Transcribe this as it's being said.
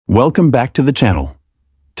Welcome back to the channel.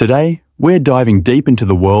 Today, we're diving deep into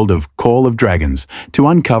the world of Call of Dragons to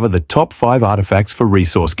uncover the top 5 artifacts for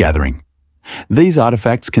resource gathering. These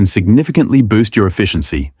artifacts can significantly boost your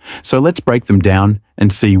efficiency, so let's break them down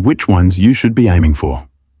and see which ones you should be aiming for.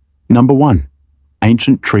 Number 1.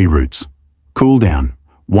 Ancient Tree Roots. Cooldown,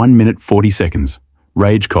 1 minute 40 seconds.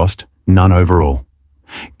 Rage cost, none overall.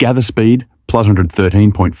 Gather speed, plus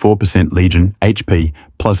 113.4% Legion, HP,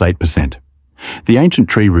 plus 8%. The Ancient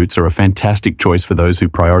Tree Roots are a fantastic choice for those who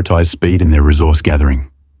prioritize speed in their resource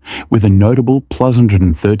gathering. With a notable plus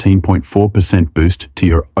 113.4% boost to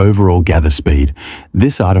your overall gather speed,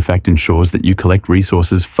 this artifact ensures that you collect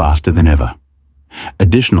resources faster than ever.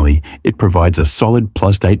 Additionally, it provides a solid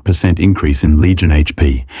plus 8% increase in Legion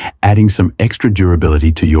HP, adding some extra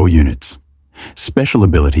durability to your units. Special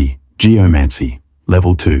ability, Geomancy,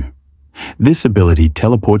 level 2. This ability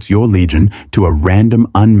teleports your Legion to a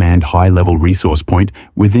random unmanned high-level resource point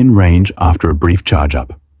within range after a brief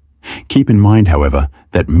charge-up. Keep in mind, however,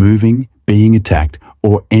 that moving, being attacked,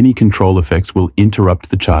 or any control effects will interrupt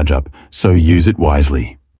the charge-up, so use it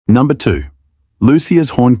wisely. Number 2.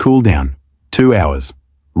 Lucia's Horn cooldown, 2 hours.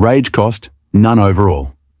 Rage cost, none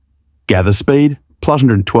overall. Gather speed, plus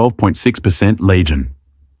 112.6% Legion.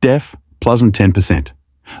 Def, plus 10%.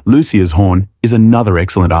 Lucia's Horn is another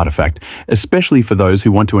excellent artifact, especially for those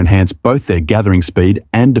who want to enhance both their gathering speed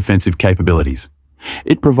and defensive capabilities.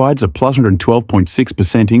 It provides a plus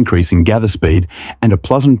 112.6% increase in gather speed and a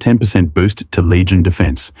plus 10% boost to Legion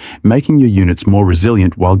defense, making your units more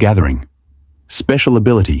resilient while gathering. Special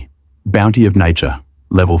ability, Bounty of Nature,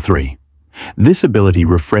 level 3. This ability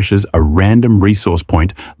refreshes a random resource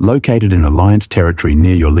point located in Alliance territory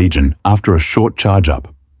near your Legion after a short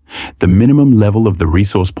charge-up. The minimum level of the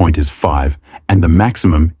resource point is 5, and the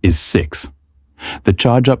maximum is 6. The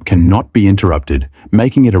charge-up cannot be interrupted,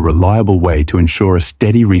 making it a reliable way to ensure a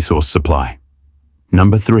steady resource supply.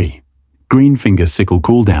 Number 3. Greenfinger Sickle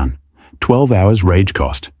cooldown, 12 hours rage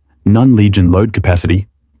cost, none Legion load capacity,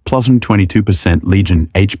 plus 22% Legion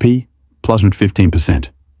HP, plus 15%.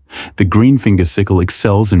 The Greenfinger Sickle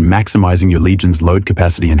excels in maximizing your Legion's load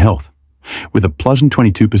capacity and health. With a plus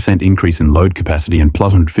 22% increase in load capacity and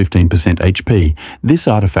plus 15% HP, this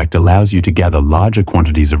artifact allows you to gather larger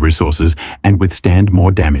quantities of resources and withstand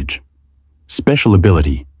more damage. Special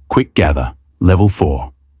ability, Quick Gather, level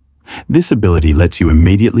 4. This ability lets you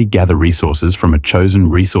immediately gather resources from a chosen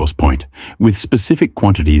resource point, with specific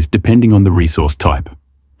quantities depending on the resource type.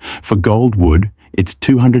 For gold wood, it's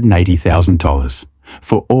 $280,000.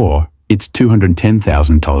 For ore, it's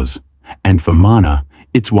 $210,000. And for mana,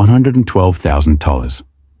 it's $112,000.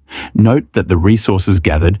 Note that the resources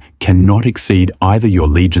gathered cannot exceed either your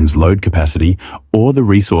Legion's load capacity or the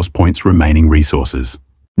resource point's remaining resources.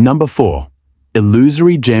 Number 4.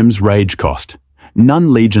 Illusory Gems Rage Cost.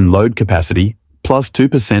 None Legion load capacity, plus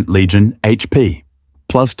 2% Legion HP,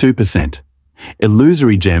 plus 2%.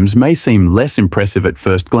 Illusory gems may seem less impressive at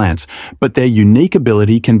first glance, but their unique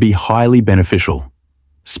ability can be highly beneficial.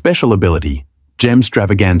 Special ability,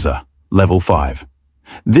 Gemstravaganza, level 5.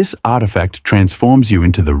 This artifact transforms you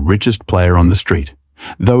into the richest player on the street,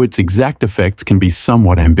 though its exact effects can be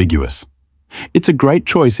somewhat ambiguous. It's a great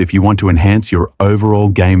choice if you want to enhance your overall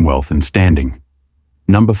game wealth and standing.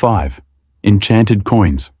 Number 5. Enchanted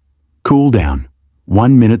Coins. Cooldown,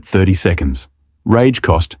 1 minute 30 seconds. Rage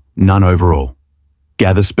cost, none overall.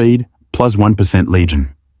 Gather speed, plus 1%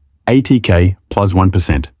 Legion. ATK, plus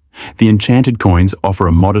 1%. The Enchanted Coins offer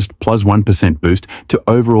a modest plus 1% boost to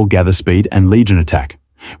overall gather speed and Legion attack,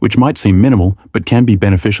 which might seem minimal but can be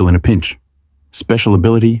beneficial in a pinch. Special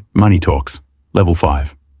ability, Money Talks, level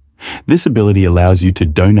 5. This ability allows you to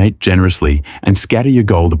donate generously and scatter your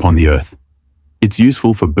gold upon the earth. It's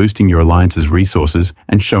useful for boosting your alliance's resources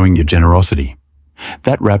and showing your generosity.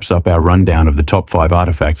 That wraps up our rundown of the top 5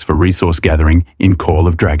 artifacts for resource gathering in Call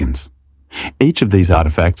of Dragons. Each of these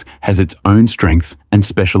artifacts has its own strengths and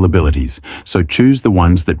special abilities, so choose the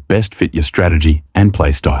ones that best fit your strategy and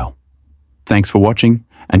playstyle. Thanks for watching,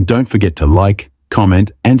 and don't forget to like,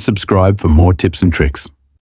 comment, and subscribe for more tips and tricks.